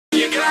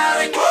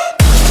dramatic.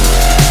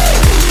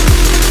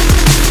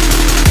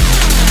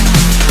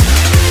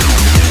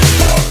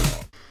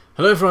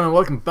 Hello everyone and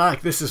welcome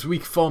back. This is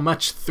week 4,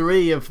 match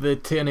 3 of the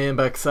TNA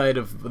backside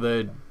of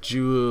the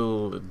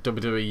dual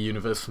WWE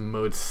Universal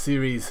Mode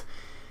series.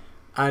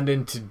 And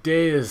in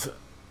today's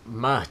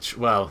match,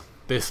 well,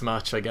 this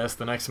match I guess,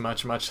 the next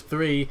match, match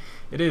 3,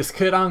 it is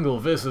Kurt Angle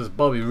versus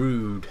Bobby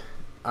Roode.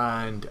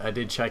 And I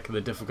did check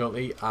the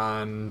difficulty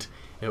and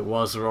it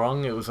was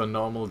wrong, it was a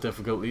normal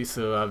difficulty,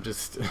 so I've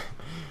just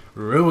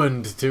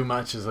ruined 2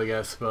 matches I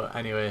guess. But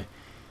anyway,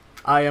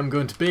 I am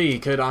going to be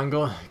Kurt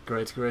Angle,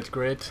 great.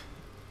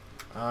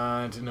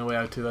 And No Way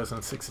Out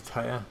 2006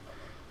 attire.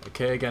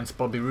 Okay, against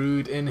Bobby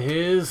Roode in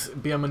his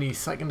Beer Money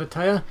second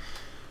attire.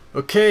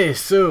 Okay,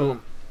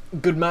 so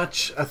good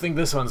match. I think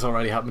this one's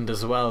already happened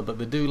as well, but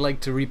they do like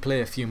to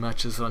replay a few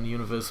matches on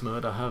Universe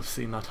Mode. I have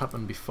seen that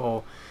happen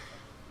before.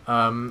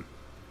 So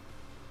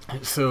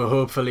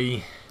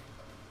hopefully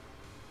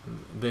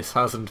this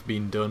hasn't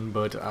been done,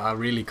 but I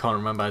really can't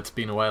remember. It's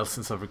been a while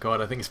since I've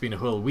recorded. I think it's been a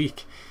whole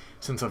week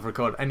since I've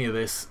recorded any of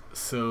this.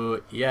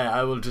 So yeah,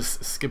 I will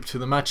just skip to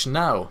the match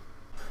now.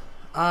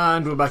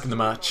 And we're back in the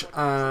match,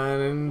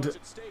 and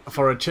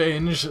for a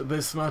change,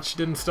 this match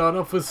didn't start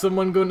off with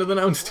someone going to the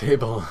announce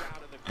table.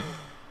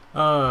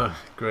 Oh,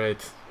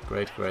 great.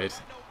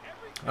 That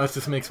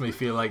just makes me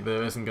feel like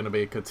there isn't going to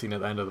be a cutscene at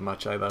the end of the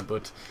match either,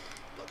 but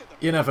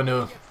you never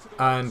know.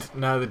 And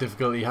now the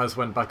difficulty has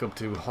went back up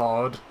to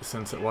hard,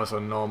 since it was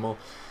on normal,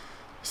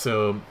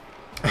 so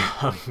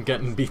I'm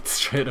getting beat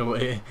straight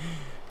away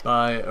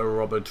by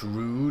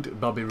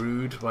Bobby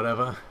Roode,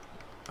 whatever.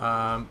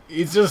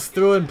 He's just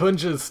throwing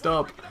punches,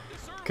 stop.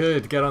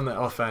 Good, get on the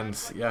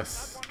offense.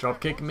 Yes,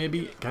 dropkick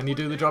maybe? Can you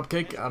do the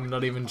dropkick? I'm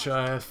not even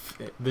sure if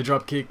the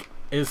dropkick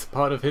is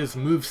part of his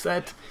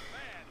moveset.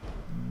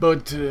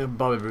 But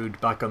Bobby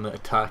Roode back on the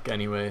attack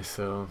anyway,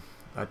 so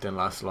that didn't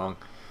last long.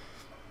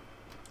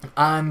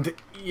 And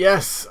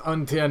yes,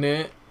 on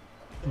TNA,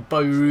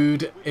 Bobby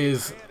Roode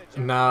is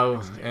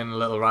now in a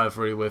little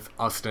rivalry with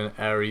Austin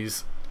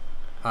Aries.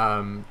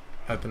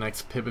 At the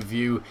next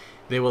pay-per-view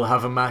they will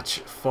have a match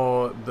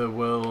for the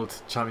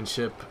World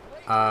Championship,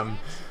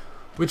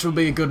 which will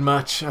be a good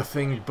match I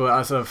think, but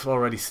as I've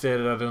already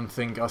stated, I don't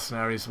think Austin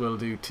Aries will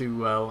do too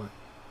well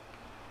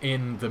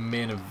in the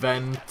main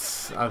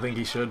event. I think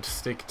he should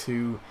stick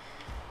to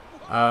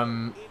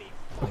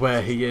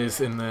where he is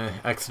in the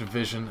X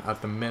Division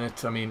at the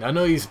minute. I mean, I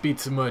know he's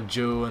beat Samoa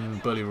Joe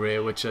and Bully Ray,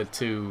 which are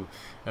 2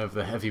 of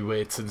the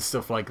heavyweights and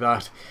stuff like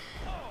that.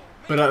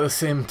 But at the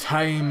same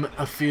time,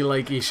 I feel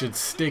like he should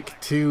stick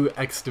to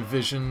X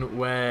Division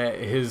where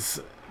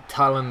his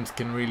talent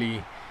can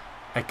really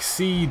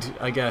exceed,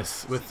 I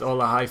guess, with all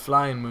the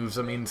high-flying moves.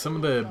 I mean, some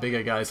of the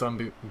bigger guys aren't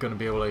going to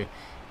be able to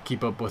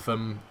keep up with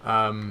him.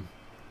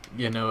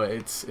 You know,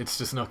 it's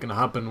just not going to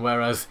happen.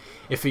 Whereas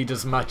if he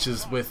does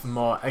matches with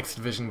more X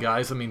Division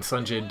guys, I mean,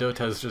 Sanjay Dutt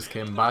has just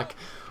came back,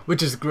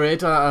 which is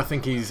great. I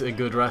think he's a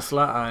good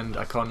wrestler, and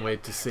I can't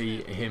wait to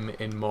see him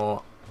in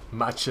more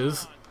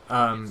matches.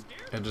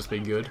 It'll just be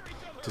good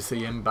to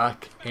see him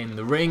back in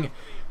the ring,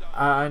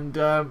 and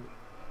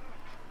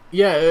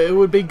yeah, it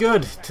would be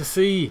good to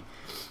see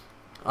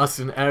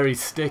Austin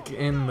Aries stick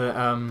in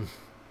the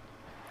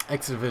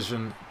X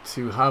Division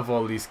to have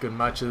all these good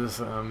matches.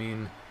 I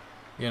mean,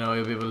 you know,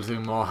 he'll be able to do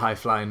more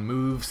high-flying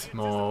moves,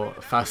 more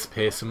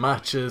fast-paced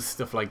matches,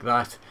 stuff like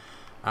that.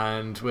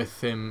 And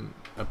with him,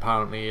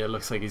 apparently, it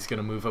looks like he's going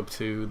to move up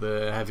to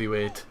the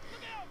heavyweight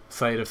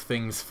side of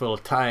things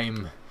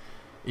full-time.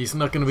 He's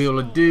not going to be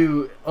able to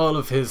do all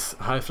of his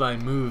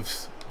high-flying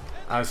moves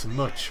as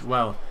much.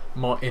 Well,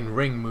 more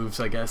in-ring moves,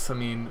 I guess. I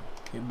mean,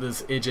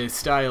 there's AJ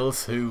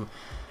Styles, who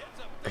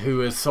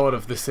is sort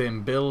of the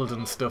same build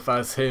and stuff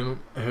as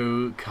him,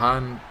 who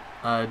can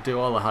do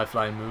all the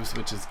high-flying moves,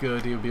 which is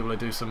good. He'll be able to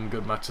do some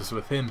good matches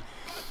with him.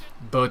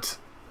 But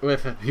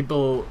with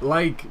people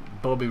like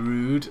Bobby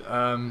Roode,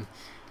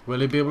 will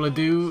he be able to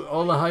do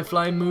all the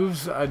high-flying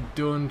moves? I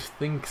don't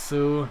think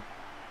so,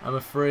 I'm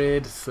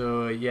afraid.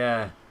 So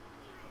yeah,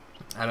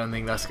 I don't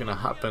think that's gonna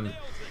happen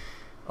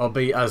or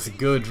be as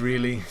good,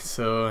 really.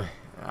 So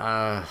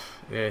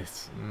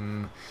yes,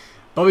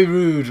 Bobby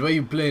Roode, where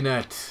you playing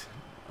at?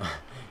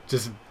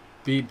 Just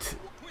beat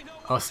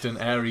Austin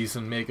Aries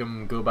and make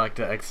him go back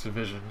to X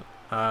Division.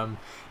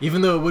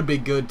 Even though it would be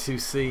good to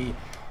see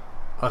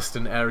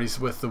Austin Aries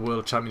with the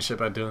World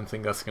Championship, I don't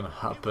think that's gonna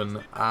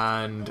happen,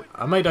 and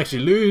I might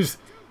actually lose.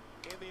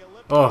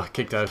 Oh,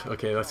 kicked out.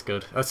 Okay, that's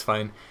good. That's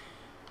fine.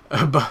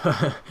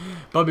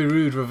 Bobby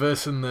Roode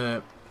reversing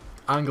the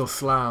Angle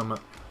Slam,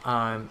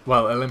 and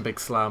well, Olympic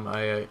Slam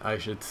I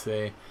should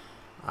say,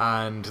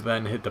 and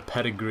then hit the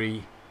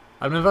pedigree.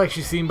 I've never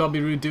actually seen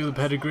Bobby Roode do the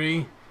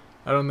pedigree.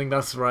 I don't think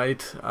that's right,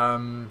 but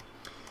I'm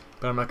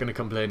not going to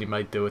complain. He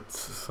might do it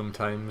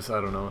sometimes, I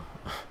don't know.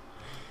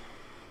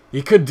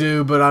 He could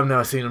do, but I've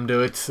never seen him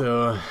do it,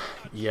 so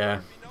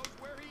yeah.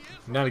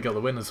 Now he got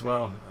the win as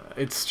well.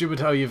 It's stupid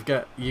how you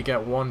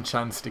get one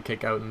chance to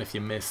kick out, and if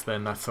you miss,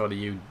 then that's sort of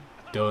you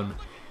done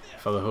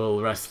for the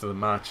whole rest of the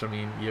match. I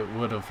mean, you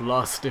would have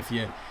lost if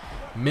you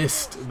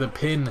missed the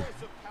pin.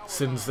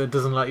 since it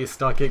doesn't let you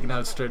start kicking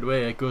out straight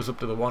away, it goes up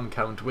to the 1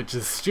 count, which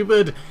is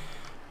stupid.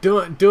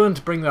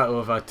 Don't bring that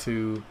over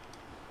to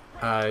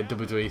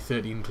WWE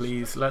 13,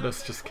 please. Let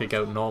us just kick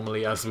out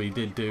normally, as we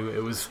did do.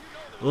 It was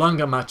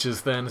longer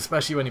matches then,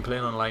 especially when you're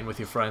playing online with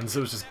your friends.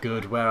 It was just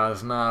good,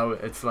 whereas now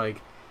it's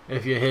like,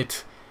 if you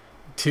hit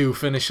 2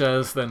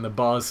 finishers, then the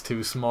bar's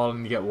too small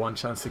and you get 1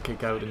 chance to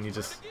kick out, and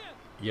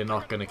you're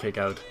not going to kick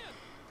out.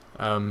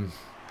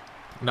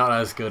 Not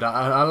as good.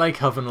 I like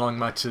having long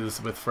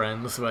matches with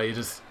friends where you're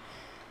just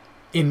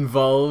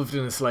involved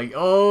and it's like,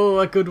 oh,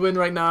 I could win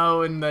right now,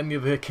 and then you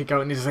kick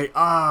out and you just say,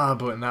 ah,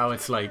 but now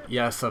it's like,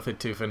 yes, I've hit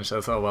 2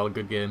 finishers, oh well,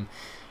 good game.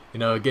 You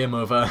know, game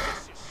over.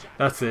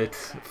 That's it.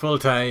 Full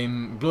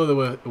time, blow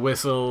the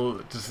whistle,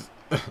 just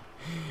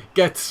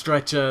get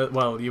stretcher.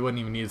 Well, you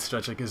wouldn't even need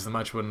stretcher because the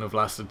match wouldn't have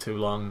lasted too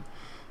long.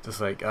 Just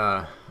like,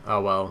 oh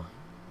well,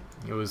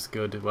 it was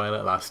good while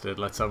it lasted,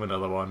 let's have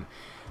another one.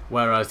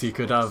 Whereas you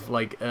could have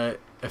like a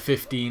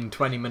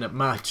 15-20 minute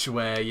match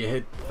where you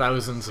hit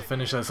thousands of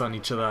finishers on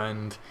each other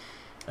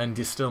and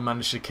you still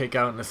manage to kick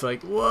out, and it's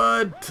like,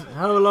 what?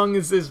 How long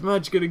is this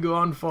match gonna go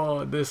on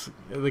for?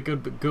 They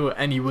could go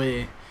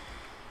anyway.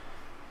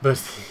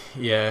 But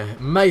yeah,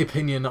 my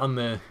opinion on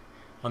the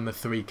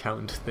 3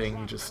 count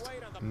thing, just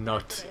I'm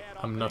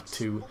not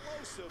too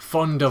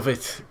fond of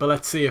it. But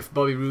let's see if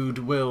Bobby Roode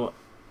will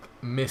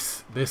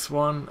miss this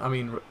one. I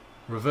mean,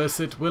 reverse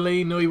it, will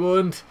he? No, he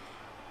won't.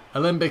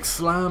 Olympic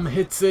slam,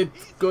 hits it,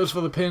 goes for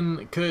the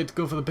pin. Kurt,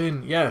 go for the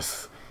pin.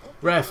 Yes.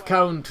 Ref,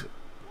 count.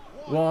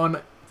 1,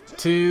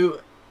 2,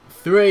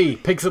 3.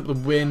 Picks up the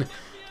win.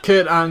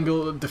 Kurt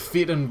Angle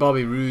defeating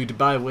Bobby Roode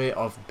by way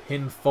of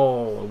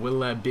pinfall. Will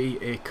there be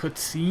a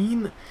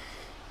cutscene?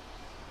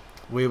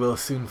 We will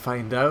soon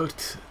find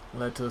out.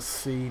 Let us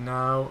see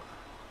now.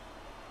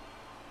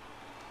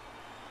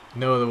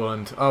 No, there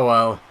won't. Oh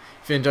well.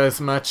 If you enjoyed this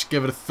match,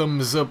 give it a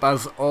thumbs up.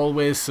 As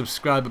always,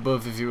 subscribe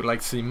above if you would like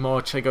to see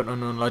more. Check out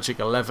Unknown Logic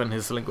 11.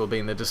 His link will be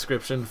in the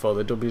description for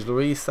the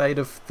WWE side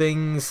of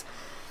things.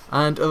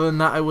 And other than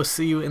that, I will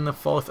see you in the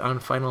 4th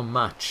and final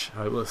match.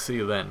 I will see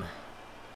you then.